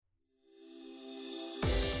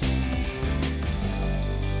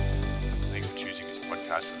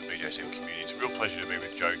podcast for the BJSM community. It's a real pleasure to be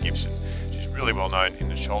with Jo Gibson. She's really well known in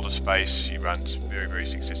the shoulder space. She runs very, very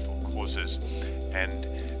successful courses, and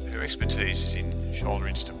her expertise is in shoulder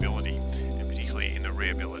instability, and particularly in the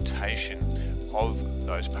rehabilitation of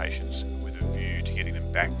those patients with a view to getting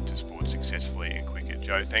them back to sport successfully and quicker.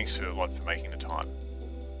 Jo, thanks a lot for making the time.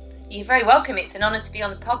 You're very welcome. It's an honour to be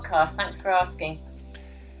on the podcast. Thanks for asking.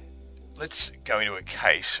 Let's go into a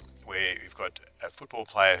case where we've got a football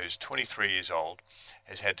player who's 23 years old,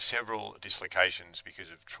 has had several dislocations because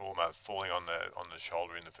of trauma falling on the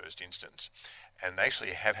shoulder in the first instance, and they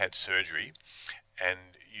actually have had surgery, and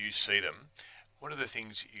you see them. What are the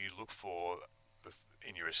things you look for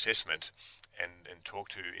in your assessment and talk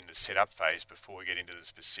to in the setup phase before we get into the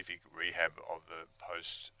specific rehab of the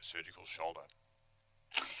post-surgical shoulder?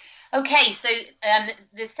 Okay, so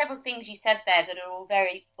there's several things you said there that are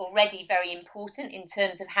already very important in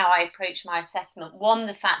terms of how I approach my assessment. One,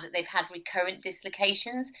 the fact that they've had recurrent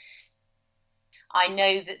dislocations. I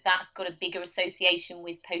know that that's got a bigger association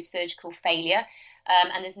with post-surgical failure.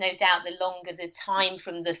 And there's no doubt the longer the time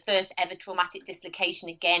from the first ever traumatic dislocation,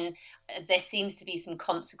 again, there seems to be some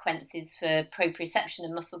consequences for proprioception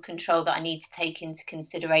and muscle control that I need to take into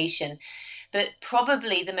consideration. But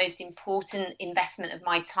probably the most important investment of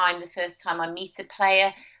my time the first time I meet a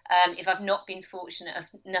player, if I've not been fortunate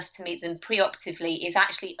enough to meet them preoperatively, is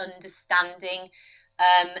actually understanding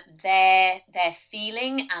their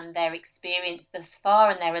feeling and their experience thus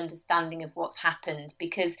far and their understanding of what's happened.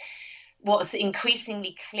 Because what's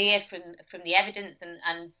increasingly clear from the evidence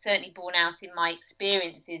and certainly borne out in my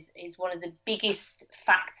experience is one of the biggest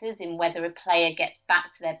factors in whether a player gets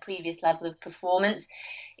back to their previous level of performance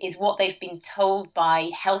is what they've been told by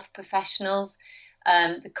health professionals,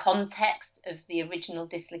 the context of the original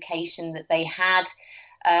dislocation that they had,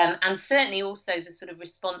 and certainly also the sort of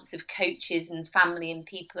response of coaches and family and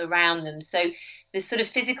people around them. So the sort of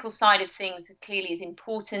physical side of things clearly is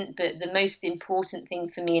important, but the most important thing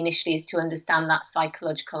for me initially is to understand that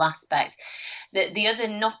psychological aspect. The other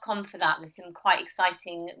knock-on for that, there's some quite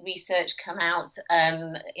exciting research come out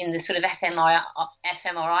in the sort of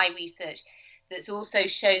fMRI research that's also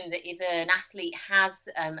shown that if an athlete has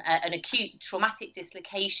an acute traumatic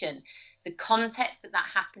dislocation, the context that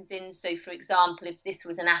happens in, so for example, if this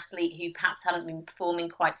was an athlete who perhaps hadn't been performing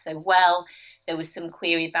quite so well, there was some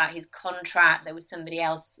query about his contract, there was somebody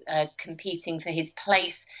else competing for his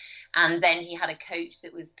place, and then he had a coach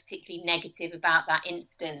that was particularly negative about that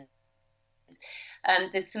incident.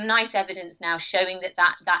 There's some nice evidence now showing that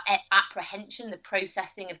apprehension, the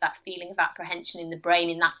processing of that feeling of apprehension in the brain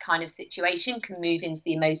in that kind of situation can move into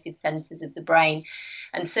the emotive centres of the brain.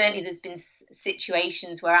 And certainly there's been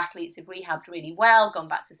situations where athletes have rehabbed really well, gone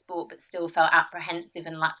back to sport, but still felt apprehensive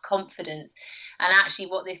and lacked confidence. And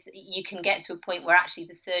actually you can get to a point where actually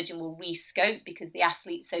the surgeon will rescope because the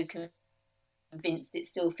athlete's so convinced it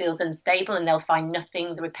still feels unstable, and they'll find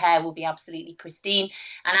nothing. The repair will be absolutely pristine,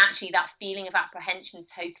 and actually that feeling of apprehension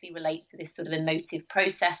totally relates to this sort of emotive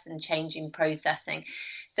process and change in processing.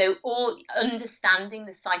 So all understanding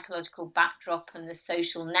the psychological backdrop and the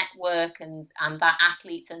social network and that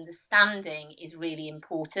athlete's understanding is really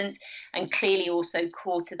important, and clearly also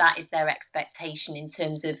core to that is their expectation in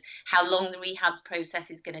terms of how long the rehab process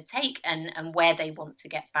is going to take and where they want to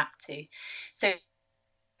get back to. So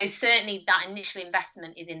certainly that initial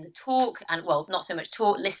investment is in the talk, and well, not so much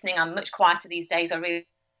talk, listening. I'm much quieter these days. I realise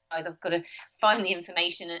I've got to find the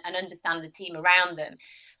information and understand the team around them.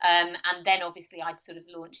 And then obviously I'd sort of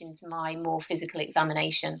launch into my more physical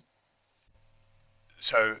examination.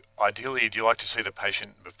 So ideally, do you like to see the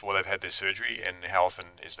patient before they've had their surgery, and how often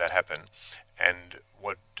is that happen? And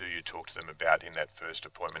what do you talk to them about in that first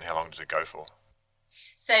appointment? How long does it go for?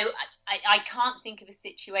 So I can't think of a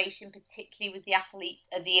situation, particularly with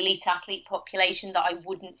the elite athlete population, that I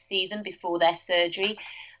wouldn't see them before their surgery.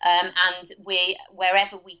 And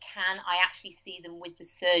wherever we can, I actually see them with the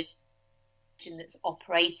surgeon that's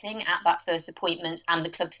operating at that first appointment and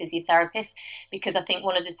the club physiotherapist, because I think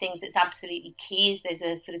one of the things that's absolutely key is there's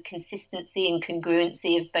a sort of consistency and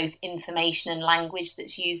congruency of both information and language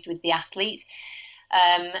that's used with the athlete.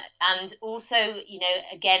 And also,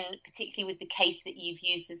 again, particularly with the case that you've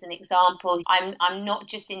used as an example, I'm not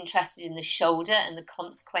just interested in the shoulder and the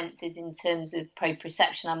consequences in terms of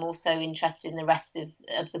proprioception. I'm also interested in the rest of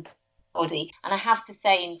the body. And I have to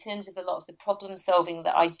say, in terms of a lot of the problem solving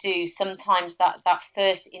that I do, sometimes that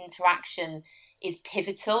first interaction is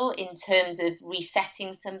pivotal in terms of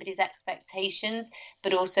resetting somebody's expectations,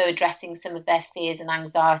 but also addressing some of their fears and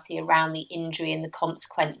anxiety around the injury and the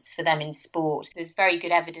consequence for them in sport. There's very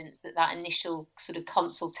good evidence that initial sort of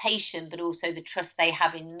consultation, but also the trust they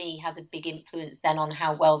have in me, has a big influence then on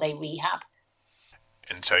how well they rehab.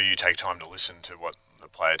 And so you take time to listen to what the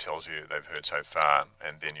player tells you they've heard so far,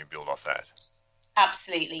 and then you build off that.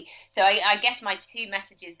 Absolutely. So I guess my two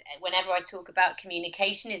messages whenever I talk about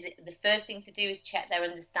communication is the first thing to do is check their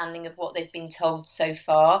understanding of what they've been told so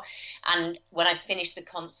far. And when I finish the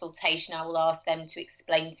consultation, I will ask them to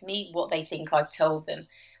explain to me what they think I've told them.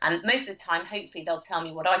 And most of the time, hopefully, they'll tell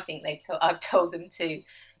me what I think I've told them too.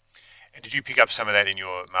 And did you pick up some of that in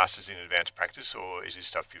your Masters in Advanced Practice, or is this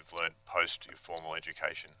stuff you've learnt post your formal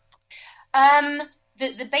education? Um,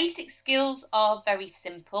 the basic skills are very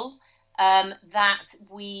simple. That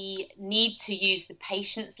we need to use the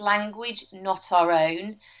patient's language, not our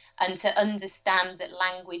own, and to understand that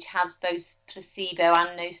language has both placebo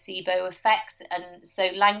and nocebo effects. And so,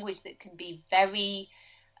 language that can be very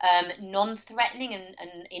non-threatening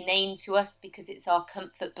and inane to us because it's our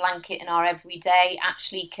comfort blanket in our everyday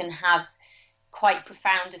actually can have quite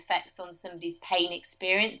profound effects on somebody's pain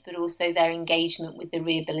experience, but also their engagement with the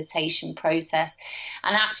rehabilitation process.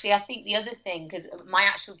 And actually, I think the other thing, because my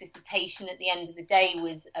actual dissertation at the end of the day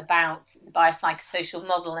was about the biopsychosocial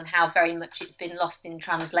model and how very much it's been lost in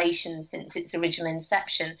translation since its original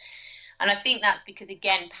inception. And I think that's because,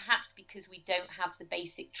 again, perhaps because we don't have the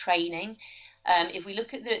basic training. If we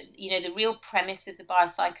look at the real premise of the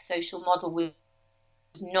biopsychosocial model was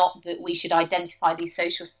not that we should identify these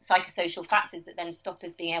psychosocial factors that then stop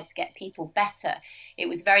us being able to get people better. It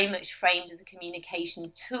was very much framed as a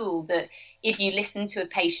communication tool that if you listen to a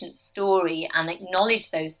patient's story and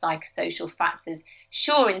acknowledge those psychosocial factors,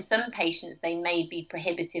 sure, in some patients they may be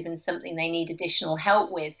prohibitive and something they need additional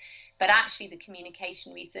help with. But actually, the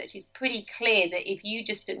communication research is pretty clear that if you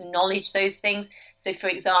just acknowledge those things, so for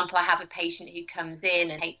example, I have a patient who comes in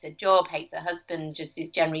and hates her job, hates her husband, just is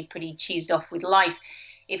generally pretty cheesed off with life.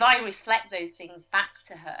 If I reflect those things back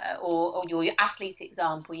to her, or your athlete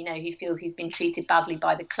example, who feels he's been treated badly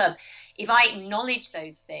by the club, if I acknowledge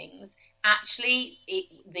those things, actually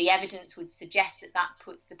the evidence would suggest that that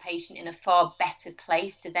puts the patient in a far better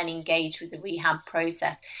place to then engage with the rehab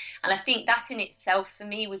process. And I think that in itself for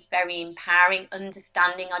me was very empowering,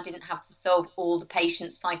 understanding I didn't have to solve all the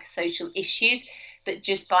patient's psychosocial issues, but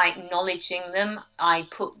just by acknowledging them, I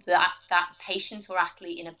put that patient or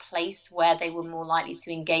athlete in a place where they were more likely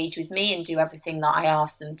to engage with me and do everything that I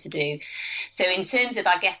asked them to do. So in terms of,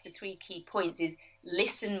 I guess, the three key points is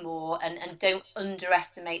listen more and don't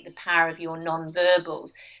underestimate the power of your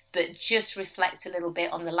non-verbals, but just reflect a little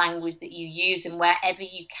bit on the language that you use, and wherever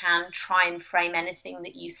you can, try and frame anything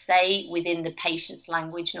that you say within the patient's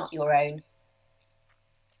language, not your own.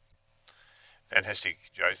 Fantastic,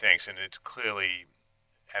 Joe. Thanks. And it's clearly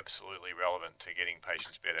absolutely relevant to getting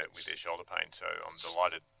patients better with their shoulder pain. So I'm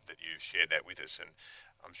delighted that you've shared that with us. And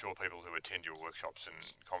I'm sure people who attend your workshops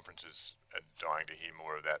and conferences are dying to hear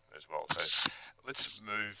more of that as well. So let's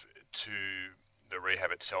move to the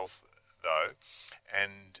rehab itself, though.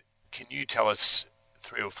 And can you tell us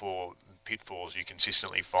three or four pitfalls you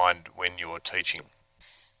consistently find when you're teaching?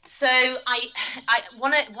 So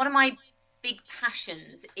one of my big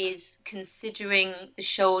passions is considering the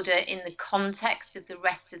shoulder in the context of the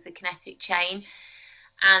rest of the kinetic chain.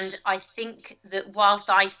 And I think that whilst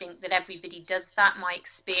I think that everybody does that, my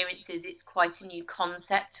experience is it's quite a new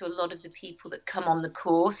concept to a lot of the people that come on the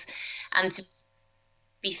course. And to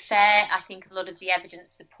be fair, I think a lot of the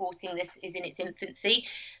evidence supporting this is in its infancy.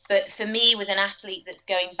 But for me, with an athlete that's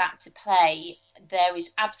going back to play, there is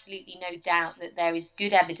absolutely no doubt that there is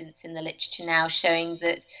good evidence in the literature now showing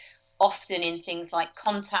that often in things like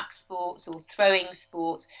contact sports or throwing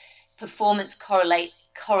sports, performance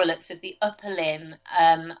correlates of the upper limb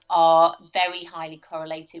are very highly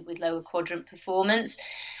correlated with lower quadrant performance.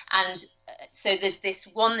 And so there's this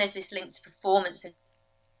link to performance and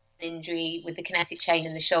injury with the kinetic chain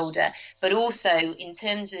in the shoulder, but also in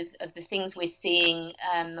terms of the things we're seeing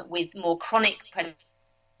with more chronic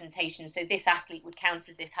presentation. So this athlete would count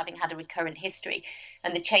as this having had a recurrent history,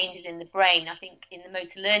 and the changes in the brain. I think in the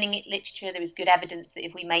motor learning literature, there is good evidence that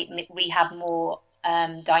if we make rehab more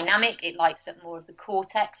dynamic, it lights up more of the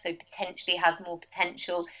cortex, so potentially has more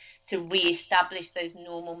potential to re-establish those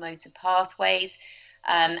normal motor pathways.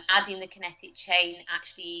 Adding the kinetic chain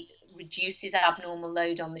actually reduces abnormal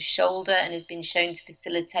load on the shoulder and has been shown to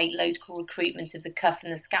facilitate local recruitment of the cuff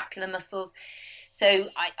and the scapular muscles. So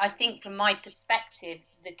I think from my perspective,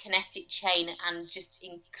 the kinetic chain and just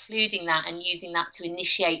including that and using that to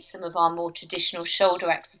initiate some of our more traditional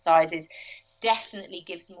shoulder exercises definitely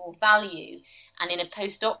gives more value. And in a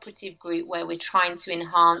post-operative group where we're trying to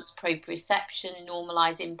enhance proprioception,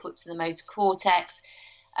 normalize input to the motor cortex,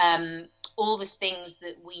 all the things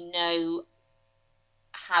that we know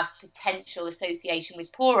have potential association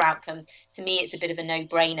with poor outcomes, to me it's a bit of a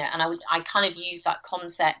no-brainer. And I kind of use that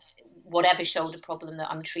concept whatever shoulder problem that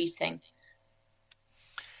I'm treating.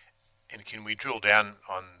 And can we drill down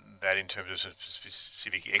on that in terms of some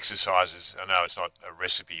specific exercises? I know it's not a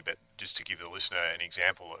recipe, but just to give the listener an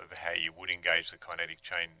example of how you would engage the kinetic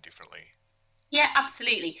chain differently. Yeah,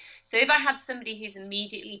 absolutely. So if I had somebody who's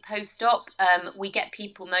immediately post-op, we get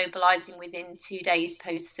people mobilizing within 2 days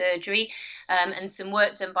post-surgery, and some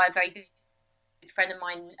work done by a very good friend of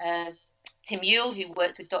mine, Tim Yule, who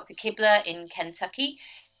works with Dr. Kibler in Kentucky,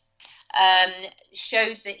 um,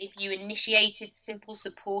 showed that if you initiated simple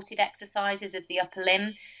supported exercises of the upper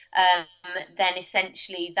limb, um, then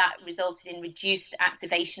essentially that resulted in reduced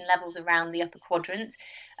activation levels around the upper quadrant.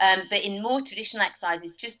 But in more traditional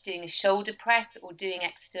exercises, just doing a shoulder press or doing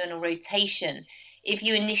external rotation, if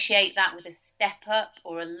you initiate that with a step up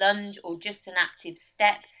or a lunge or just an active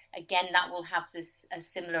step, again, that will have a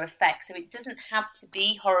similar effect. So it doesn't have to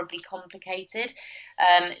be horribly complicated.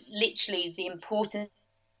 Literally, the important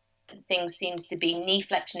thing seems to be knee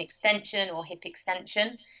flexion extension or hip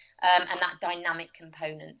extension, and that dynamic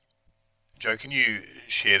component. Jo, can you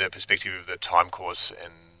share the perspective of the time course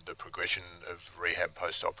and the progression of rehab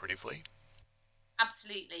post-operatively?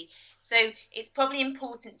 Absolutely. So it's probably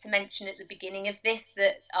important to mention at the beginning of this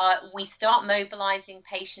that we start mobilizing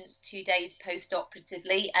patients 2 days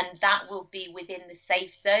post-operatively, and that will be within the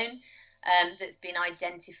safe zone that's been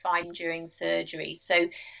identified during surgery. So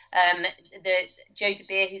the Jo de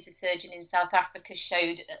Beer, who's a surgeon in South Africa,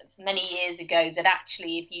 showed many years ago that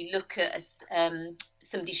actually if you look at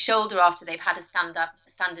somebody's shoulder after they've had a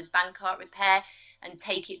standard Bankart repair and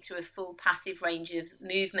take it through a full passive range of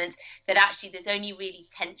movement, that actually there's only really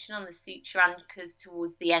tension on the suture anchors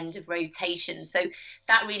towards the end of rotation. So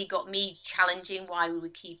that really got me challenging why we were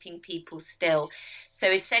keeping people still.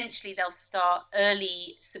 So essentially they'll start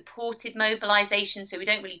early supported mobilization. So we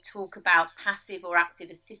don't really talk about passive or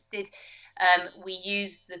active assisted. We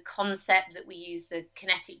use the concept that we use the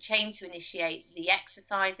kinetic chain to initiate the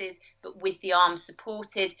exercises, but with the arm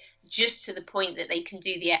supported, just to the point that they can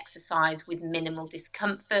do the exercise with minimal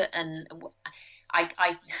discomfort. And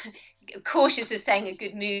I cautious of saying a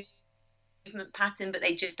good movement pattern, but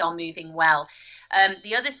they just are moving well.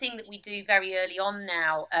 The other thing that we do very early on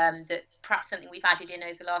now, that's perhaps something we've added in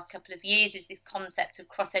over the last couple of years, is this concept of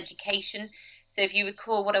cross-education. So if you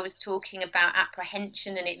recall what I was talking about,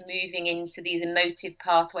 apprehension and it moving into these emotive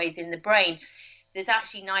pathways in the brain, there's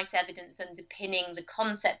actually nice evidence underpinning the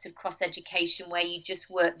concept of cross-education where you just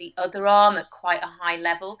work the other arm at quite a high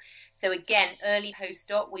level. So again, early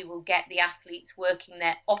post-op, we will get the athletes working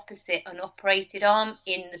their opposite unoperated arm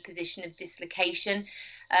in the position of dislocation,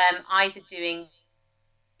 either doing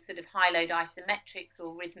sort of high load isometrics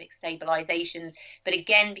or rhythmic stabilizations. But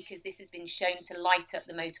again, because this has been shown to light up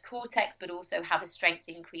the motor cortex, but also have a strength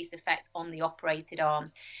increase effect on the operated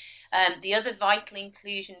arm. The other vital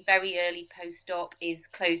inclusion very early post-op is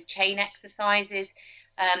closed chain exercises.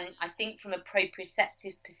 I think from a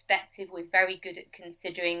proprioceptive perspective, we're very good at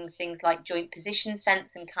considering things like joint position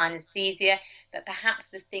sense and kinesthesia, but perhaps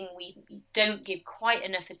the thing we don't give quite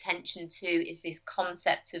enough attention to is this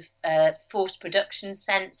concept of force production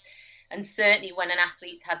sense. And certainly when an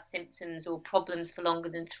athlete's had symptoms or problems for longer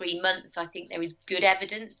than 3 months, I think there is good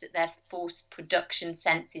evidence that their force production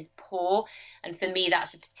sense is poor. And for me,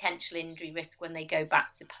 that's a potential injury risk when they go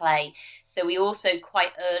back to play. So we also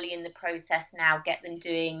quite early in the process now get them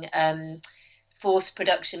doing force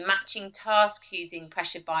production matching tasks using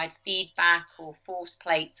pressure biofeedback or force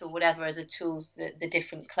plates or whatever other tools that the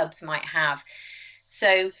different clubs might have.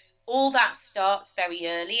 So all that starts very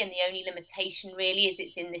early, and the only limitation really is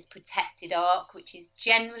it's in this protected arc, which is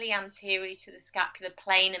generally anterior to the scapular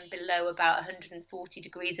plane and below about 140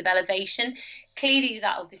 degrees of elevation. Clearly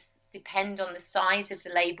that'll depend on the size of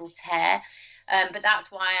the labral tear, but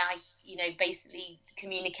that's why I basically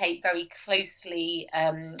communicate very closely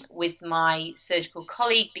with my surgical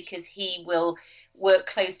colleague, because he will work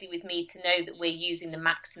closely with me to know that we're using the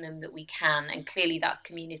maximum that we can, and clearly that's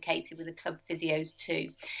communicated with the club physios too.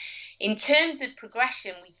 In terms of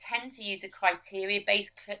progression, we tend to use a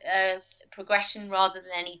criteria-based progression rather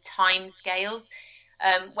than any time scales.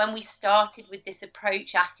 When we started with this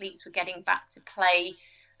approach, athletes were getting back to play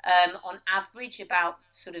on average about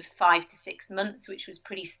sort of 5 to 6 months, which was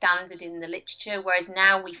pretty standard in the literature, whereas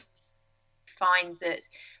now we find that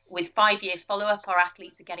with 5-year follow-up, our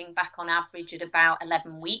athletes are getting back on average at about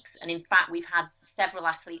 11 weeks. And in fact, we've had several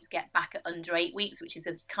athletes get back at under 8 weeks, which is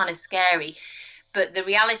a kind of scary. But the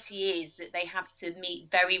reality is that they have to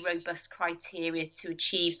meet very robust criteria to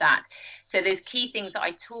achieve that. So those key things that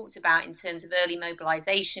I talked about in terms of early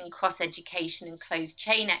mobilization, cross education, and closed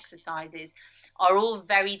chain exercises are all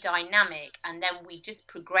very dynamic, and then we just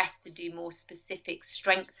progress to do more specific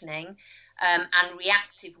strengthening and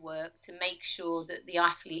reactive work to make sure that the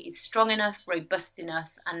athlete is strong enough, robust enough,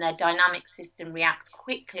 and their dynamic system reacts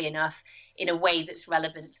quickly enough in a way that's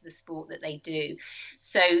relevant to the sport that they do.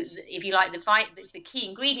 So if you like, the key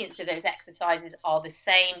ingredients of those exercises are the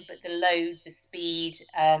same, but the load, the speed,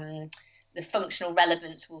 the functional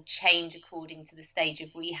relevance will change according to the stage of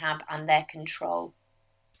rehab and their control.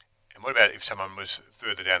 And what about if someone was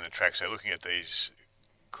further down the track, so looking at these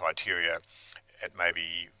criteria at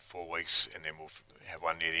maybe 4 weeks and then we'll have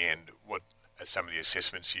one near the end, what are some of the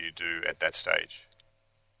assessments you do at that stage?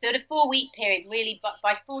 So at a 4 week period, really, but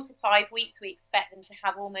by 4 to 5 weeks, we expect them to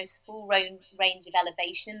have almost full range of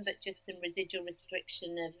elevation, but just some residual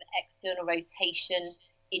restriction of external rotation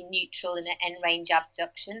in neutral and end range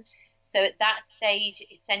abduction. So at that stage,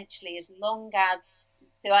 essentially, as long as,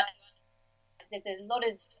 so I, there's a lot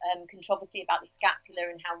of controversy about the scapula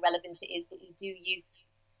and how relevant it is, but we do use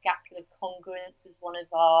scapular congruence as one of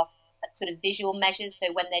our sort of visual measures.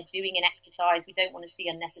 So when they're doing an exercise, we don't want to see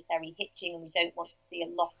unnecessary hitching, and we don't want to see a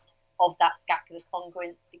loss of that scapular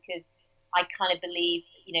congruence, because I kind of believe,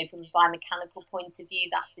 from a biomechanical point of view,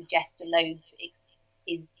 that suggests the loads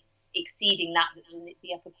is exceeding that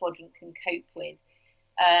the upper quadrant can cope with.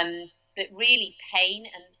 But really, pain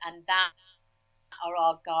and that are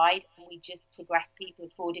our guide, and we just progress people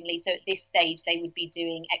accordingly. So at this stage, they would be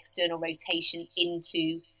doing external rotation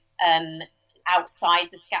into outside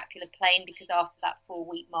the scapular plane, because after that 4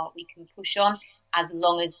 week mark, we can push on as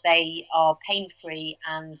long as they are pain free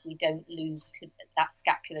and we don't lose that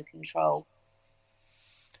scapular control.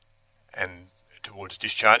 And towards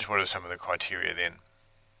discharge, what are some of the criteria then?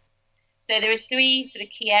 So there are three sort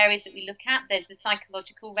of key areas that we look at. There's the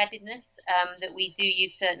psychological readiness, that we do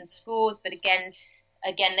use certain scores, but again,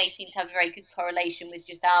 they seem to have a very good correlation with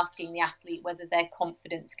just asking the athlete whether they're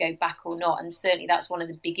confident to go back or not. And certainly that's one of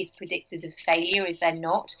the biggest predictors of failure if they're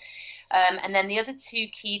not. And then the other two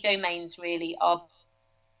key domains really are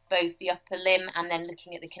both the upper limb and then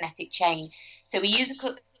looking at the kinetic chain. So we use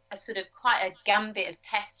a sort of quite a gambit of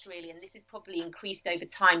tests really, and this is probably increased over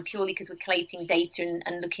time purely because we're collating data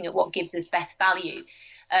and looking at what gives us best value.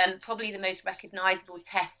 Probably the most recognisable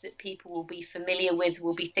test that people will be familiar with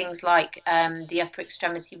will be things like the upper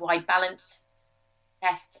extremity wide balance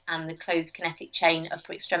test and the closed kinetic chain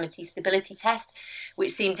upper extremity stability test,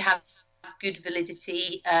 which seem to have good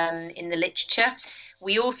validity in the literature.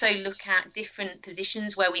 We also look at different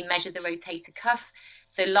positions where we measure the rotator cuff.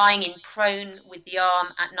 So lying in prone with the arm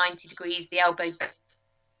at 90 degrees, the elbow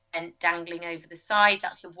bent dangling over the side.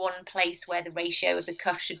 That's the one place where the ratio of the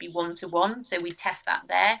cuff should be 1:1. So we test that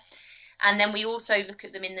there. And then we also look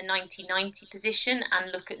at them in the 90-90 position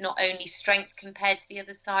and look at not only strength compared to the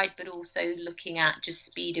other side, but also looking at just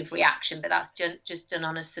speed of reaction. But that's just done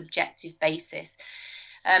on a subjective basis.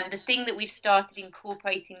 The thing that we've started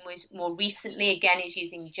incorporating more recently, again, is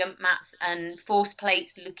using jump mats and force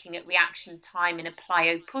plates, looking at reaction time in a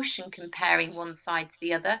plyo push and comparing one side to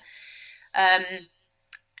the other.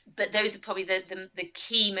 But those are probably the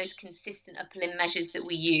key, most consistent upper limb measures that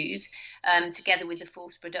we use, together with the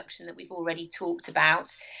force production that we've already talked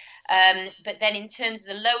about. But then in terms of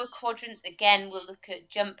the lower quadrants, again, we'll look at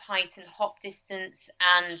jump height and hop distance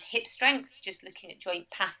and hip strength, just looking at joint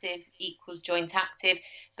passive equals joint active,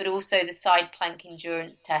 but also the side plank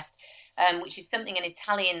endurance test, which is something an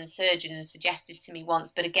Italian surgeon suggested to me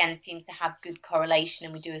once, but again seems to have good correlation,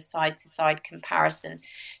 and we do a side-to-side comparison.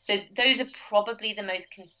 So those are probably the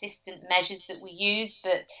most consistent measures that we use,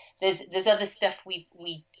 but there's other stuff we're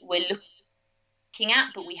looking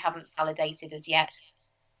at, but we haven't validated as yet.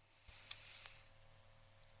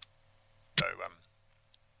 So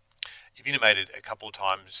you've intimated a couple of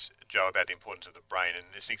times, Jo, about the importance of the brain, and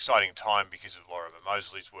it's an exciting time because of Laura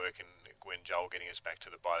Mosley's work and Gwen Joel getting us back to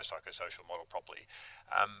the biopsychosocial model properly.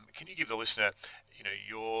 Can you give the listener,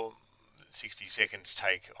 your 60 seconds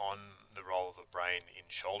take on the role of the brain in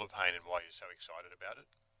shoulder pain and why you're so excited about it?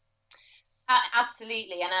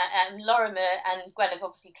 Absolutely, and Laura and Gwen have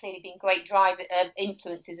obviously clearly been great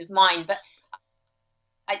influences of mine, but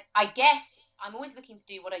I guess I'm always looking to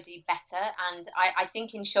do what I do better, and I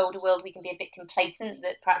think in shoulder world we can be a bit complacent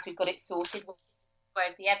that perhaps we've got it sorted.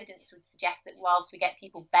 whereas the evidence would suggest that whilst we get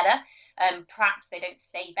people better, perhaps they don't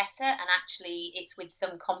stay better, and actually it's with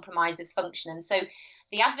some compromise of function. And so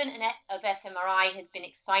the advent of fMRI has been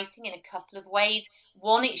exciting in a couple of ways.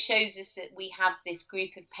 One, it shows us that we have this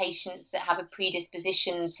group of patients that have a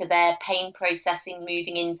predisposition to their pain processing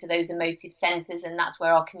moving into those emotive centres, and that's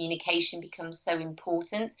where our communication becomes so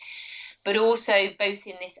important. But also both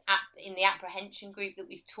in the apprehension group that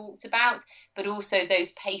we've talked about, but also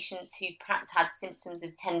those patients who perhaps had symptoms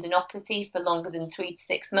of tendinopathy for longer than 3 to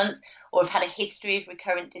 6 months, or have had a history of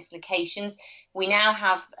recurrent dislocations. We now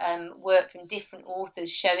have work from different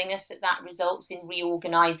authors showing us that that results in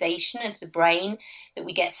reorganization of the brain, that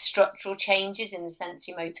we get structural changes in the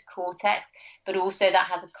sensory motor cortex, but also that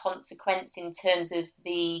has a consequence in terms of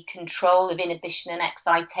the control of inhibition and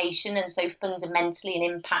excitation, and so fundamentally an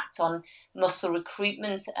impact on muscle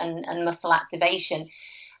recruitment and muscle activation.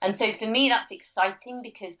 And so for me, that's exciting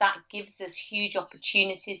because that gives us huge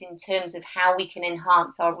opportunities in terms of how we can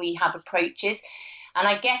enhance our rehab approaches. And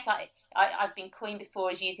I guess I've been coined before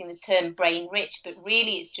as using the term brain rich, but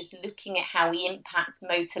really it's just looking at how we impact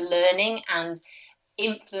motor learning and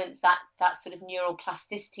influence that sort of neural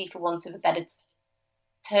plasticity, for want of a better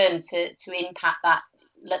term, to impact that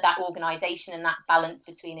organisation and that balance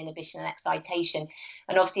between inhibition and excitation.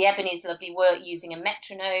 And obviously Ebony's lovely work using a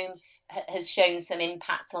metronome has shown some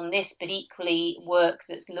impact on this, but equally work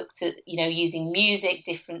that's looked at, using music,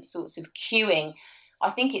 different sorts of cueing.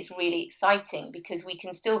 I think it's really exciting because we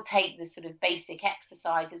can still take the sort of basic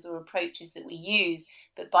exercises or approaches that we use,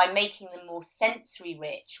 but by making them more sensory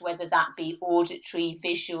rich, whether that be auditory,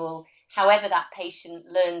 visual, however that patient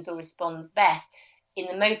learns or responds best, in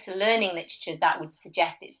the motor learning literature, that would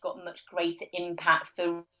suggest it's got much greater impact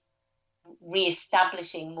for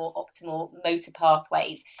re-establishing more optimal motor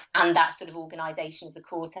pathways and that sort of organisation of the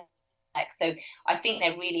cortex. So I think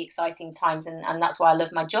they're really exciting times, and that's why I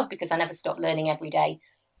love my job, because I never stop learning every day.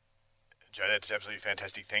 Jo, that's absolutely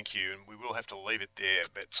fantastic. Thank you. And we will have to leave it there,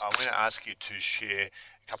 but I want to ask you to share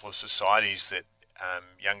a couple of societies that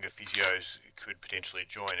younger physios could potentially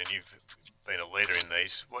join, and you've been a leader in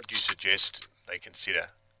these. What do you suggest they consider?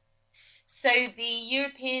 So the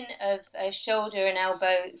European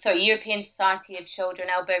European Society of Shoulder and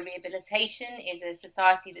Elbow Rehabilitation is a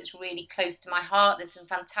society that's really close to my heart. There's some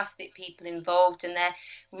fantastic people involved, and they're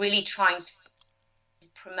really trying to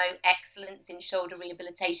promote excellence in shoulder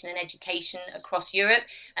rehabilitation and education across Europe.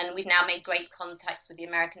 And we've now made great contacts with the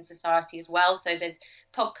American Society as well. So there's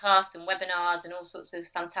podcasts and webinars and all sorts of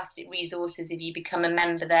fantastic resources if you become a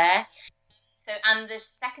member there. So, and the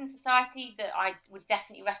second society that I would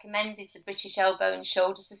definitely recommend is the British Elbow and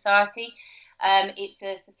Shoulder Society. It's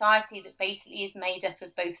a society that basically is made up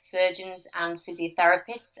of both surgeons and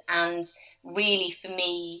physiotherapists, and really, for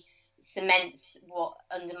me, cements what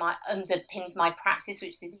underpins my practice,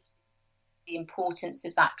 which is the importance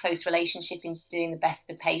of that close relationship in doing the best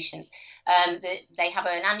for patients. They have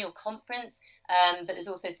an annual conference, but there's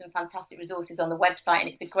also some fantastic resources on the website, and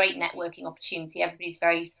it's a great networking opportunity. Everybody's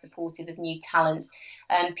very supportive of new talent.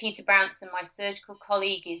 Peter Brownson, my surgical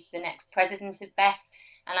colleague, is the next president of BESS,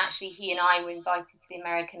 and actually he and I were invited to the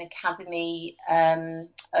American Academy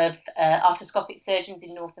of Arthroscopic Surgeons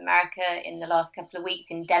in North America in the last couple of weeks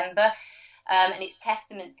in Denver. And it's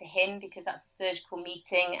testament to him, because that's a surgical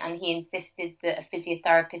meeting, and he insisted that a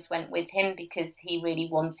physiotherapist went with him because he really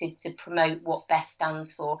wanted to promote what BESS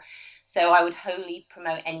stands for. So I would wholly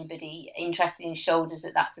promote anybody interested in shoulders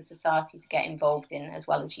that that's a society to get involved in, as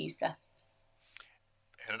well as USA.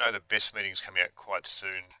 And I know the BESS meeting's coming out quite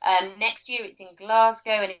soon. Next year it's in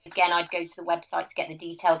Glasgow, and again I'd go to the website to get the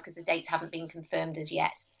details because the dates haven't been confirmed as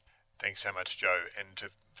yet. Thanks so much, Jo. And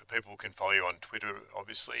for people who can follow you on Twitter,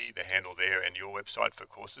 obviously, the handle there, and your website for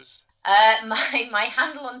courses? My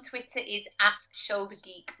handle on Twitter is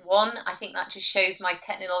 @ShoulderGeek1. I think that just shows my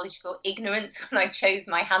technological ignorance when I chose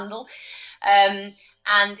my handle. And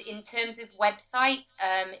in terms of website,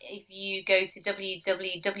 if you go to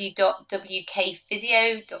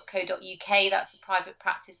www.wkphysio.co.uk, that's the private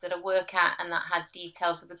practice that I work at, and that has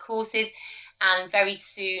details of the courses. And very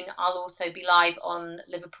soon I'll also be live on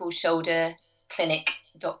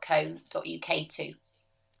liverpoolshoulderclinic.co.uk too.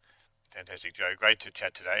 Fantastic, Jo. Great to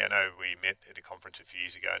chat today. I know we met at a conference a few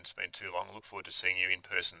years ago and it's been too long. Look forward to seeing you in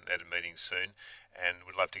person at a meeting soon, and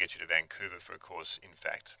would love to get you to Vancouver for a course, in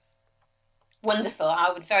fact. Wonderful.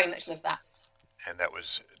 I would very much love that. And that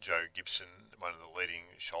was Jo Gibson, one of the leading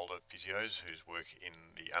shoulder physios whose work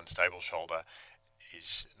in the unstable shoulder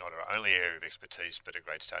is not our only area of expertise, but a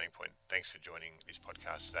great starting point. Thanks for joining this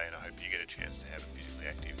podcast today, and I hope you get a chance to have a physically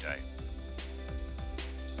active day.